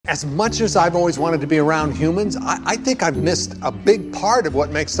As much as I've always wanted to be around humans, I think I've missed a big part of what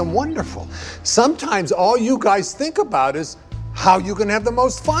makes them wonderful. Sometimes all you guys think about is how you can have the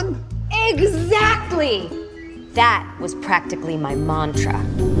most fun. Exactly! That was practically my mantra.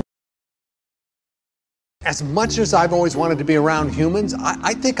 As much as I've always wanted to be around humans,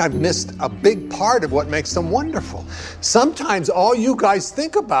 I think I've missed a big part of what makes them wonderful. Sometimes all you guys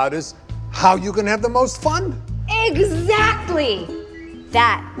think about is how you can have the most fun. Exactly!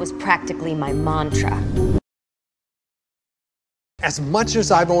 That was practically my mantra. As much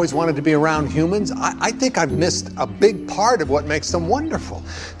as I've always wanted to be around humans, I think I've missed a big part of what makes them wonderful.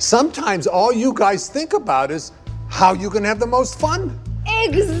 Sometimes all you guys think about is how you can have the most fun.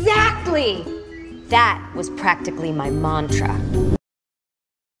 Exactly! That was practically my mantra.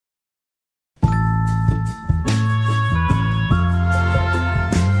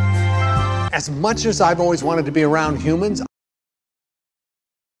 As much as I've always wanted to be around humans,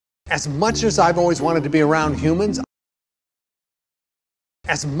 as much as I've always wanted to be around humans,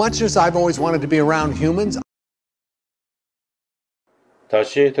 as much as I've always wanted to be around humans,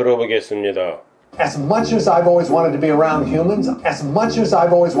 다시 들어보겠습니다. as much as I've always wanted to be around humans, as much as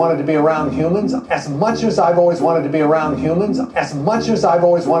I've always wanted to be around humans, as much as I've always wanted to be around humans, as much as I've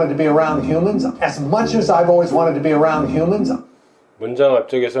always wanted to be around humans, as much as I've always wanted to be around humans. 문장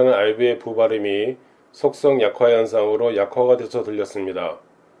앞쪽에서는 I브의 부발음이 속성 약화 현상으로 약화가 돼서 들렸습니다.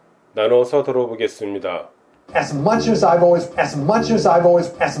 나눠서 들어보겠습니다. As much as I've always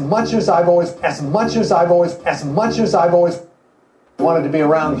wanted to be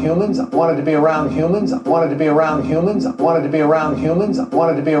around humans, wanted to be around humans, wanted to be around humans, wanted to be around humans,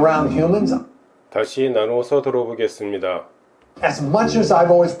 wanted to be around humans. 다시 나눠서 들어보겠습니다. As much as I've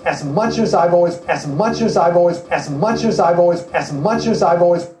always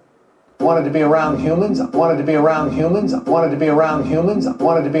wanted to be around humans, wanted to be around humans, wanted to be around humans,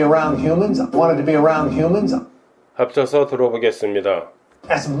 wanted to be around humans, wanted to be around humans. 합쳐서 들어보겠습니다.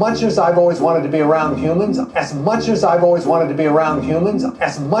 As much as I've always wanted to be around humans, as much as I've always wanted to be around humans,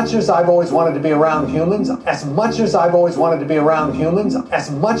 as much as I've always wanted to be around humans, as much as I've always wanted to be around humans,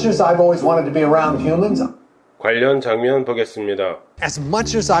 as much as I've always wanted to be around humans. 관련 장면 보겠습니다. As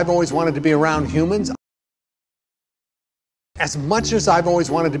much as I've always wanted to be around humans, as much as I've always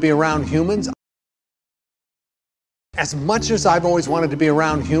wanted to be around humans, as much as I've always wanted to be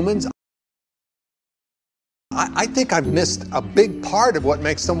around humans, I think I've missed a big part of what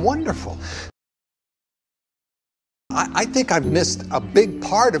makes them wonderful. I think I've missed a big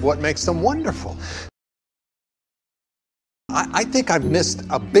part of what makes them wonderful. I think I've missed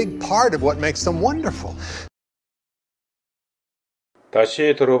a big part of what makes them wonderful.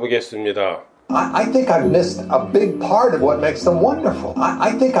 다시 들어보겠습니다. I think I've missed a big part of what makes them wonderful.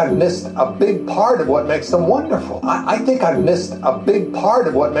 I think I've missed a big part of what makes them wonderful. I think I've missed a big part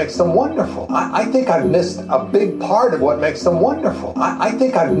of what makes them wonderful. I think I've missed a big part of what makes them wonderful. I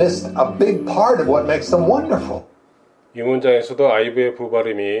think I've missed a big part of what makes them wonderful. 이 문장에서도 I브의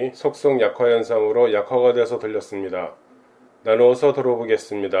부발음이 속성 약화 현상으로 약화가 돼서 들렸습니다. 나누어서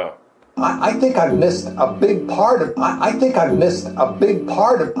들어보겠습니다. I think I've missed a big part of I think I've missed a big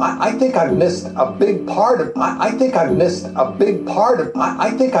part of I think I've missed a big part of I think I've missed a big part of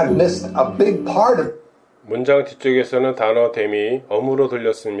I think I've missed a big part of. 문장 뒤쪽에서는 단어 댐이 어무로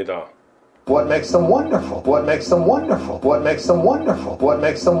들렸습니다. What makes them wonderful? What makes them wonderful? What makes them wonderful? What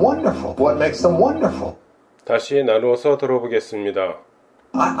makes them wonderful? What makes them wonderful? 다시 나누어서 들어보겠습니다.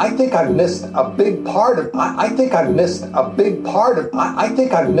 I think I've missed a big part of I think I've missed a big part of I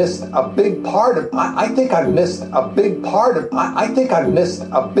think I've missed a big part of I think I've missed a big part of I think I've missed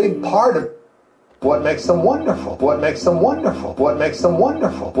a big part of. What makes them wonderful? What makes them wonderful? What makes them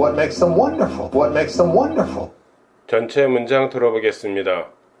wonderful? What makes them wonderful? What makes them wonderful? 전체 문장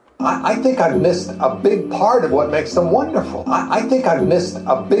들어보겠습니다. I think I've missed a big part of what makes them wonderful. I think I've missed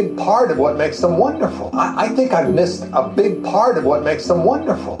a big part of what makes them wonderful. I think I've missed a big part of what makes them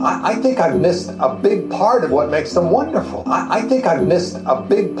wonderful. I think I've missed a big part of what makes them wonderful. I think I've missed a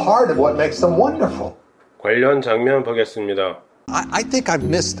big part of what makes them wonderful. 관련 장면 보겠습니다. I think I've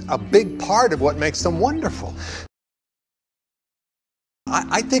missed a big part of what makes them wonderful.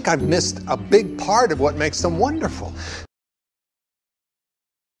 I think I've missed a big part of what makes them wonderful.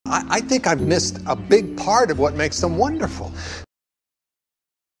 I think I've missed a big part of what makes them wonderful.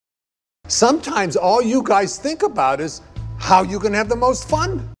 Sometimes all you guys think about is how you can have the most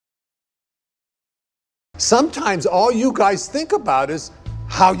fun. Sometimes all you guys think about is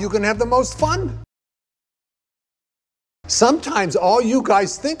how you can have the most fun. Sometimes all you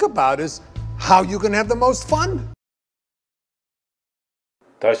guys think about is how you can have the most fun.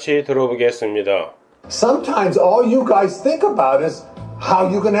 다시 들어보겠습니다. Sometimes all you guys think about is how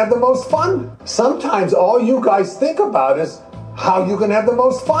you can have the most fun. Sometimes all you guys think about is how you can have the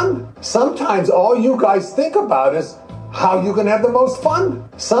most fun. Sometimes all you guys think about is how you can have the most fun.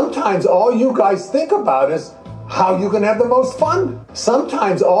 Sometimes all you guys think about is how you can have the most fun.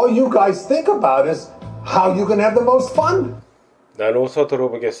 Sometimes all you guys think about is how you can have the most fun. 나눠서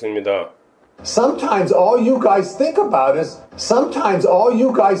들어보겠습니다. Sometimes all you guys think about is sometimes all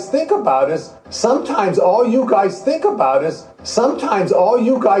you guys think about is sometimes all you guys think about is sometimes all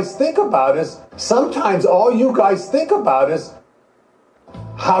you guys think about is sometimes all you guys think about is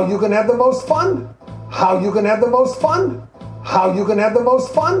how you can have the most fun. How you can have the most fun. How you can have the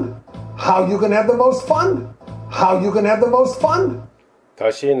most fun. How you can have the most fun. How you can have the most fun.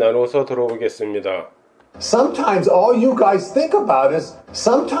 다시 나눠서 들어보겠습니다. Sometimes all you guys think about is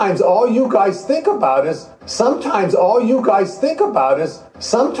sometimes all you guys think about is sometimes all you guys think about is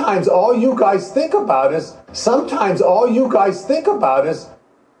sometimes all you guys think about is sometimes all you guys think about is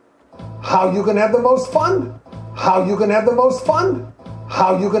how you can have the most fun. How you can have the most fun.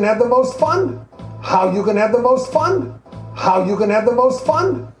 How you can have the most fun. How you can have the most fun. How you can have the most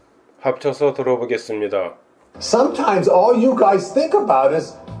fun. 합쳐서 들어보겠습니다. Sometimes all you guys think about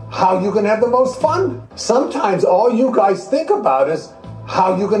is how you can have the most fun. Sometimes all you guys think about is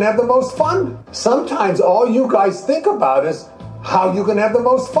how you can have the most fun. Sometimes all you guys think about is how you can have the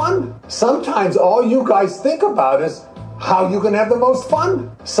most fun. Sometimes all you guys think about is how you can have the most fun.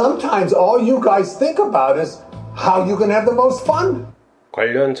 Sometimes all you guys think about is how you can have the most fun.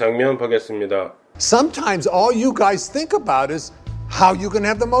 관련 장면 보겠습니다. Sometimes all you guys think about is how you can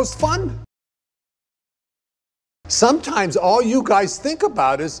have the most fun. Sometimes all you guys think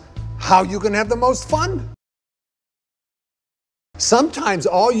about is how you can have the most fun. Sometimes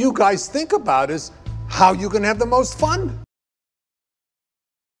all you guys think about is how you can have the most fun.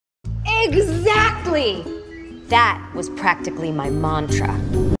 Exactly! That was practically my mantra.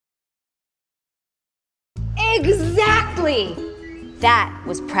 Exactly! That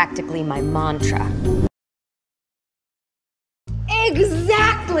was practically my mantra.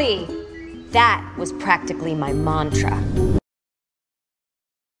 Exactly! That was practically my mantra.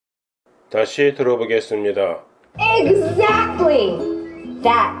 다시 들어보겠습니다. Exactly!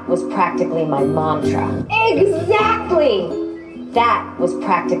 That was practically my mantra. Exactly! That was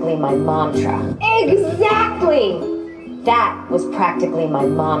practically my mantra. Exactly! That was practically my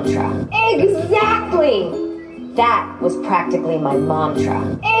mantra. Exactly! That was practically my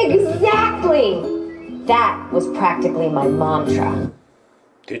mantra. Exactly! That was practically my mantra.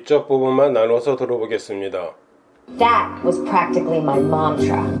 뒤쪽 부분만 나눠서 들어보겠습니다. That was practically my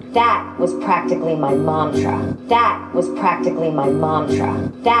mantra. That was practically my mantra. That was practically my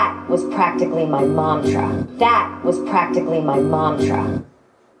mantra. That was practically my mantra. That was practically my mantra.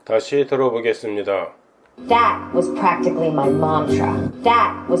 다시 들어보겠습니다. That was practically my mantra.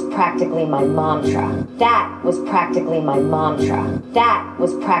 That was practically my mantra. That was practically my mantra. That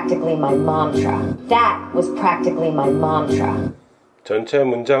was practically my mantra. That was practically my mantra. 전체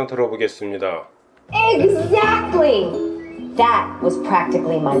문장 들어보겠습니다. Exactly! That was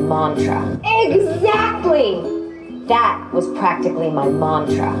practically my mantra. Exactly! That was practically my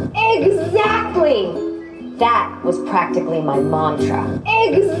mantra. Exactly! That was practically my mantra.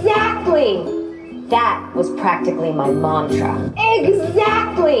 Exactly! That was practically my mantra.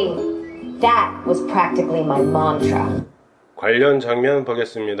 Exactly! That was practically my mantra. 관련 장면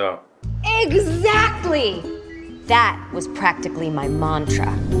보겠습니다. Exactly! That was practically my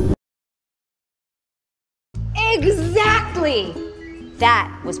mantra. Exactly! That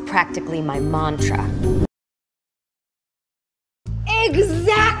was practically my mantra.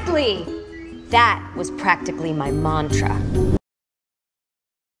 Exactly! That was practically my mantra.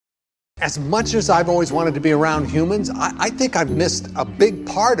 As much as I've always wanted to be around humans, I think I've missed a big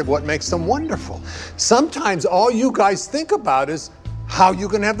part of what makes them wonderful. Sometimes all you guys think about is how you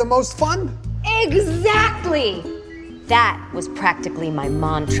can have the most fun. Exactly! That was practically my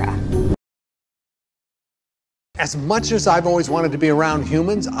mantra. As much as I've always wanted to be around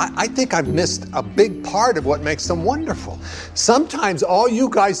humans, I think I've missed a big part of what makes them wonderful. Sometimes all you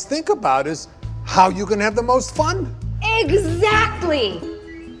guys think about is how you can have the most fun. Exactly!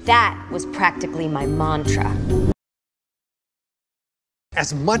 That was practically my mantra.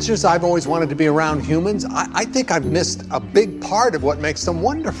 As much as I've always wanted to be around humans, I think I've missed a big part of what makes them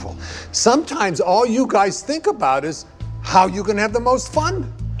wonderful. Sometimes all you guys think about is how you can have the most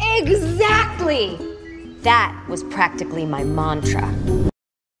fun. Exactly! That was practically my mantra.